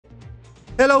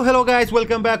Hello guys,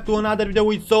 welcome back to another video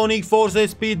with Sonic Forces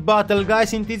Speed Battle.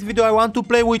 Guys, in this video I want to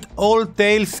play with all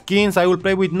Tails skins. I will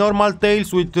play with normal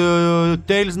Tails, with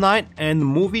Tails 9 and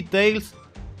movie Tails.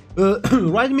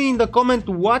 Write me in the comment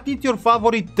what is your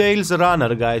favorite Tails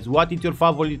runner, guys. What is your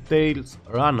favorite Tails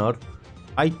runner?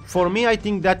 For me I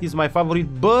think that is my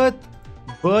favorite, but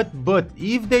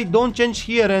if they don't change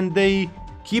here and they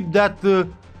keep that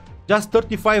just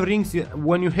 35 rings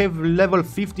when you have level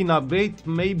 15 upgrade,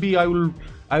 maybe I will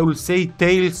say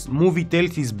Tails, movie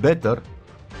Tails is better,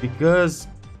 because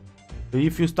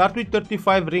if you start with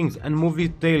 35 rings and movie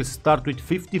Tails start with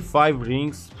 55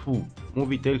 rings,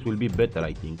 movie Tails will be better,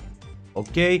 I think.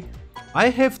 Okay, I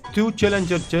have two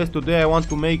challenger chests today. I want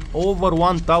to make over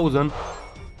 1000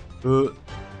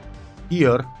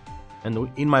 here, and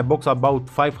in my box about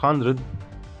 500.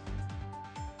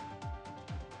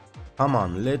 Come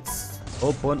on, let's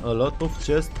open a lot of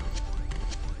chests.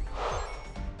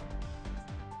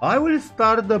 I will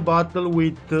start the battle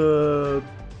with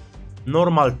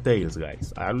normal Tails,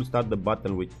 guys. I will start the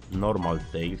battle with normal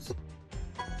Tails.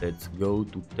 Let's go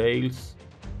to Tails.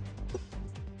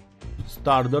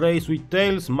 Start the race with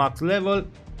Tails, max level.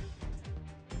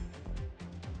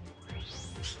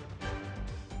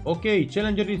 Okay,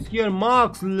 challenger is here,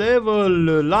 max level,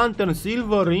 Lantern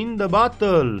Silver in the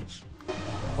battle.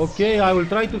 Okay, I will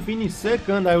try to finish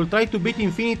second. I will try to beat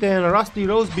Infinity and Rusty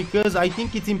Rose, because I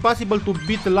think it's impossible to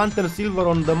beat Lantern Silver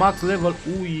on the max level.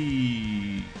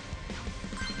 Ooh.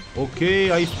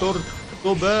 Okay, I scored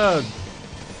so bad.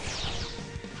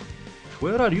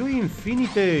 Where are you,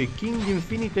 Infinity? King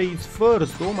Infinity is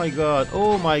first. Oh my god,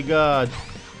 oh my god.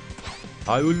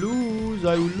 I will lose,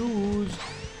 I will lose.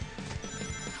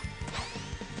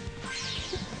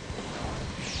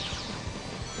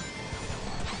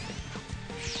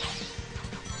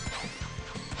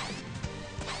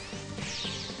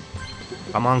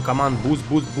 Come on,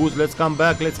 boost, let's come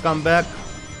back,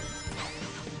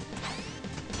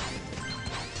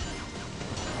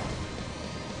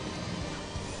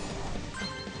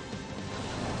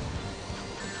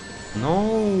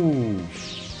 No!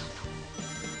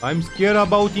 I'm scared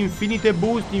about Infinity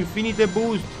Boost,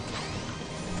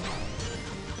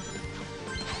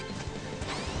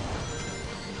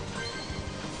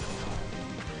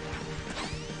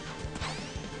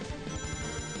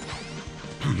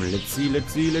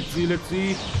 Let's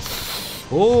see.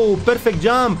 Oh, perfect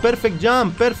jump.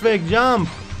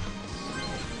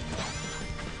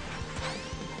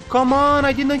 Come on,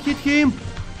 I didn't hit him.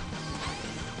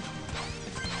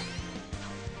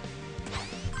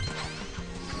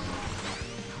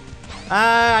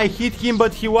 I hit him,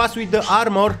 but he was with the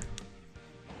armor.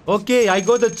 Okay, I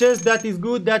got the chest. That is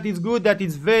good. That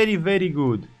is very, very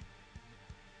good.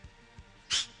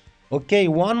 Okay,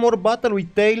 one more battle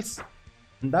with Tails.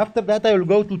 And after that I will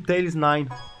go to Tails 9.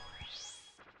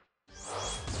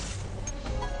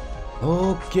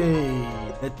 Okay,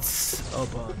 let's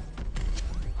open.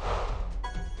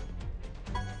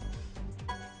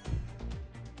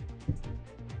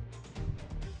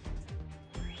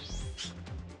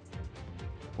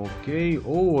 Okay,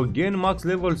 oh, again max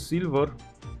level silver.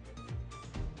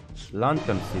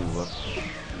 Lantern Silver.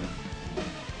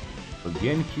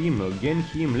 Again him.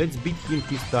 Let's beat him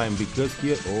this time, because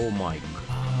here, oh my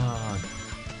god.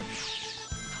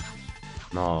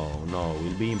 No, it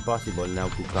will be impossible now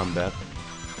to come back.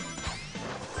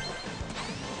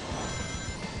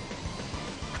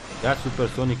 That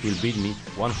Supersonic will beat me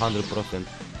 100%.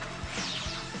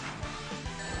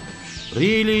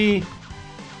 Really?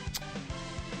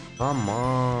 Come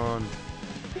on.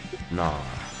 No.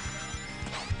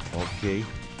 Okay.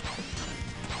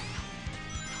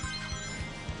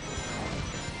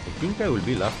 I think I will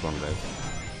be last one, guys.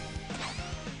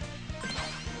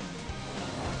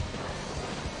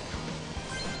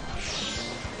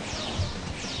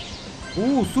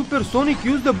 Ooh, Supersonic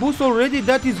used the boost already.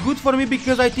 That is good for me,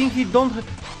 because I think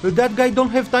that guy don't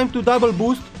have time to double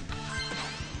boost.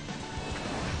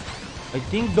 I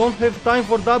think don't have time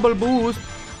for double boost.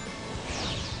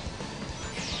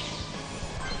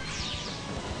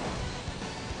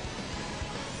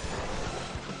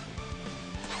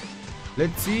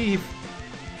 Let's see if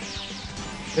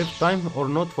have time or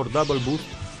not for double boost.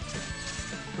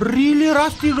 Really,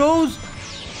 Rusty Rose?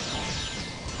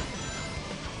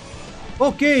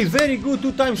 Okay, very good.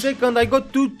 2 times second. I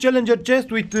got 2 challenger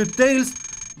chests with Tails.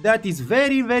 That is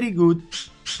very, very good.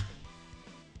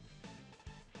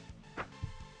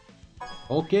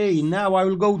 Okay, now I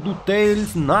will go to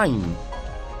Tails 9.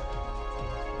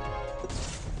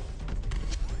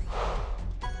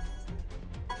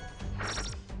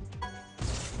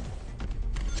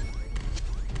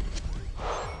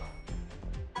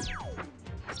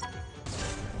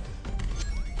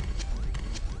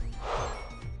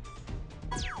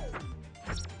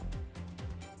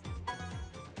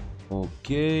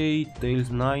 Okay, Tails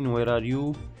 9, where are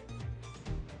you?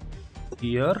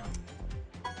 Here.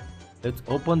 Let's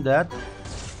open that.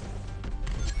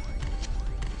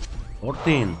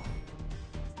 14.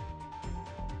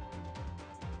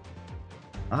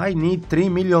 I need 3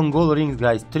 million gold rings,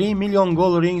 guys. 3 million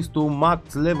gold rings to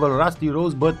max level Rusty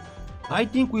Rose, but I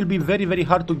think will be very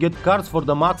hard to get cards for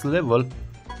the max level.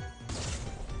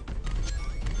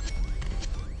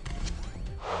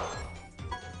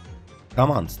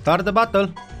 Come on, start the battle.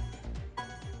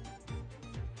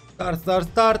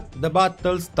 Start. The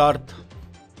battle start.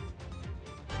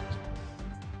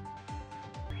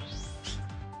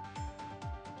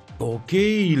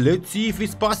 Okay, let's see if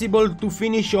it's possible to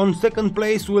finish on second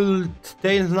place with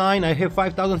Tails 9. I have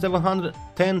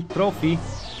 5710 trophy.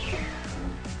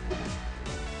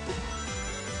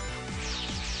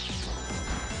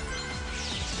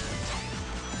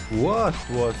 What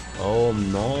was... Oh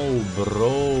no,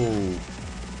 bro.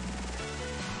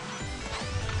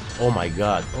 Oh my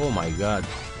god.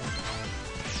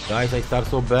 Guys, I start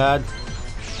so bad.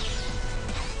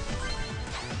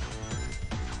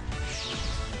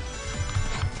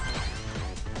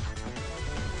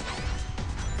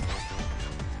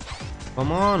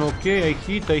 Come on, okay, I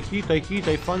hit, I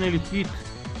finally hit.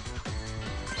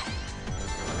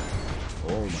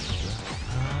 Oh my god.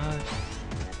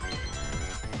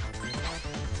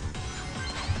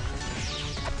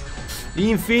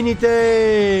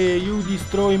 Infinite! You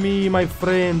destroy me, my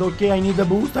friend. Okay, I need a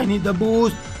boost,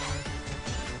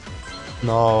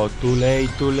 No, too late.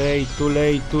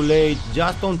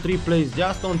 Just on 3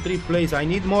 place, I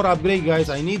need more upgrade, guys,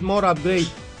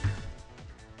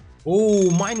 Oh,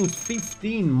 minus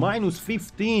 15.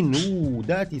 Ooh,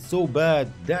 that is so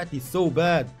bad.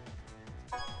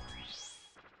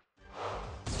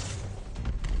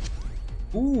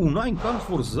 Ooh, 9 cards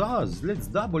for Zaz. Let's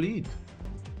double it.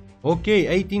 Okay,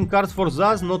 18 cards for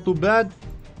Zaz, not too bad.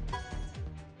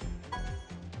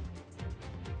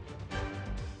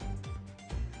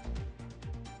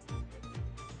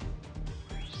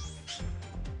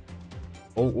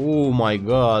 Oh my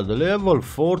god, level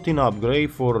 14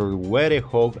 upgrade for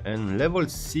Werehog and level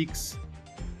 6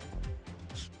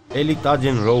 Elite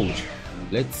Agent Rogue.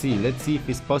 Let's see if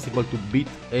it's possible to beat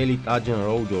Elite Agent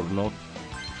Rogue or not.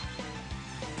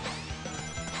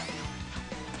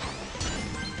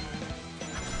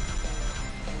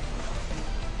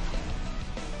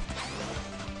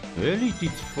 Elite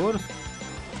is first?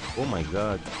 Oh my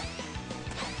god.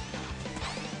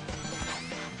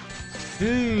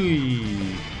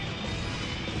 Hey!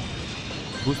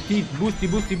 Boost.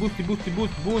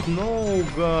 No,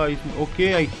 guys.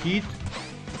 Okay, I hit.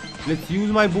 Let's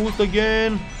use my boost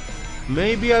again.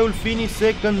 Maybe I will finish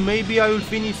second.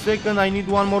 I need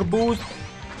one more boost.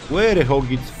 Werehog,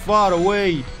 it's far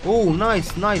away. Oh,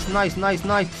 nice. No!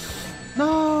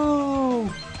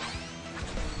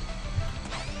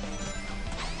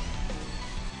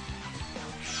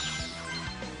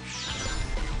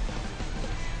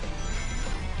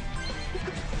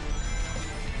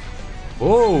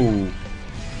 Oh!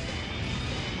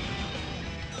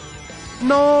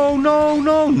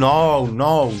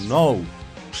 No!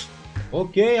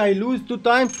 Okay, I lose 2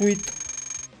 times with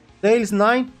Tails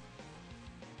 9.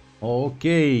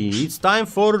 Okay, it's time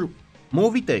for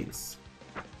Movie Tails.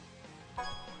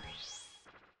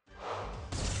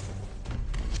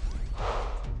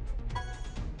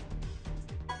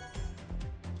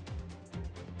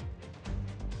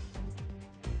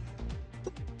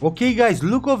 Okay guys,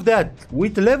 look of that.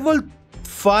 With level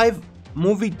 5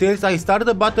 Movie Tails, I start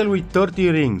the battle with 30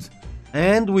 rings.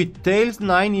 And with Tails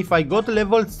 9, if I got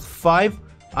level 5,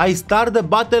 I start the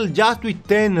battle just with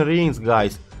 10 rings,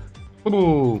 guys.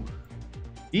 Ooh.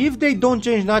 If they don't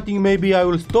change nothing, maybe I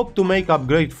will stop to make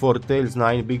upgrade for Tails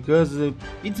 9, because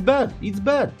it's bad. It's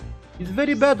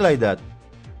very bad like that.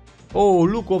 Oh,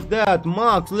 look of that.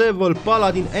 Max level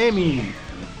Paladin Emmy.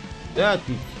 That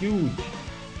is huge.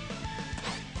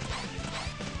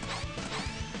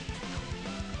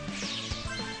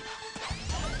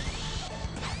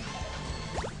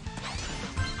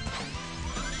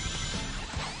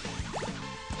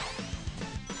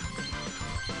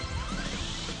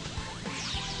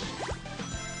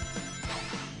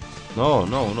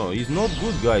 No, it's not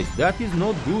good, guys. That is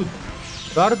not good.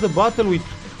 Start the battle with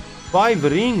 5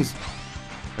 rings,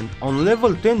 and on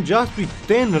level 10 just with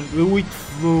 10 rings.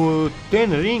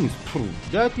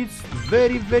 That is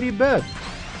very bad.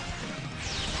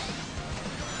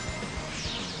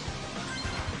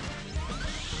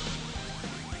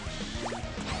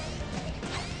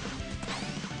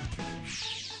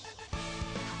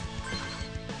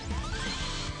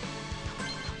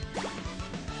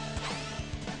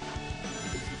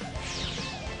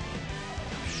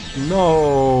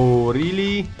 No,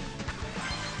 really?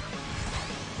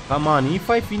 Come on, if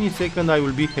I finish second, I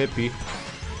will be happy.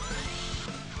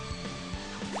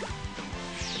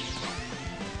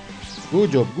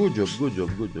 Good job, good job, good job,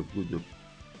 good job, good job.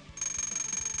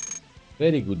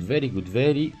 Very good, very good,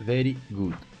 very, very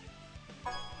good.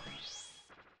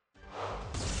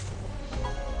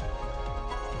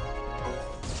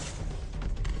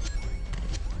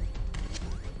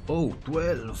 Oh,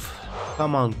 12.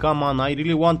 Come on, come on. I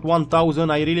really want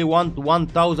 1000. I really want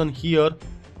 1000 here.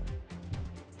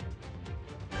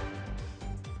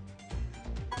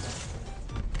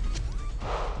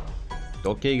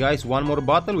 Okay, guys, one more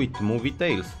battle with Movie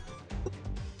Tales.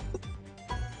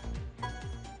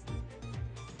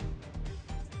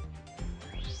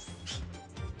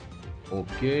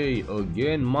 Okay,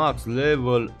 again, max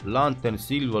level, Lantern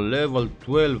Silver, level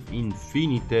 12,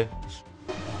 Infinite.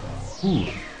 Whew.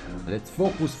 Let's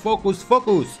focus, focus,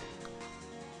 focus!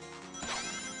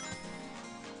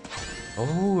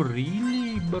 Oh,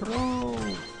 really, bro?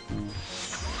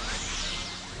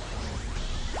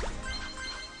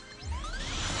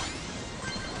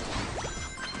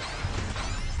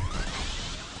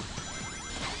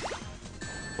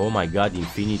 Oh my god,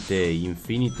 Infinite,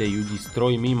 Infinite, you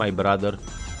destroy me, my brother.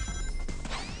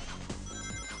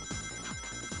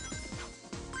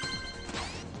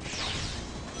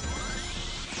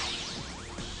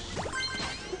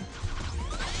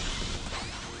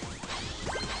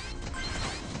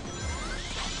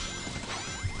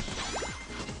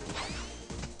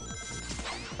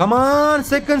 Come on,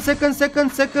 second.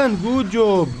 Good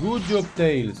job,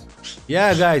 Tails.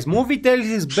 Yeah, guys, Movie Tales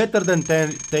is better than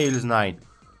Tails 9.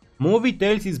 Movie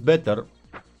Tales is better,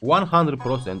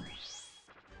 100%.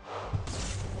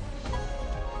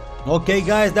 Okay,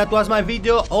 guys, that was my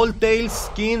video. All Tails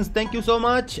skins. Thank you so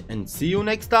much, and see you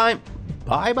next time.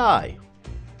 Bye bye.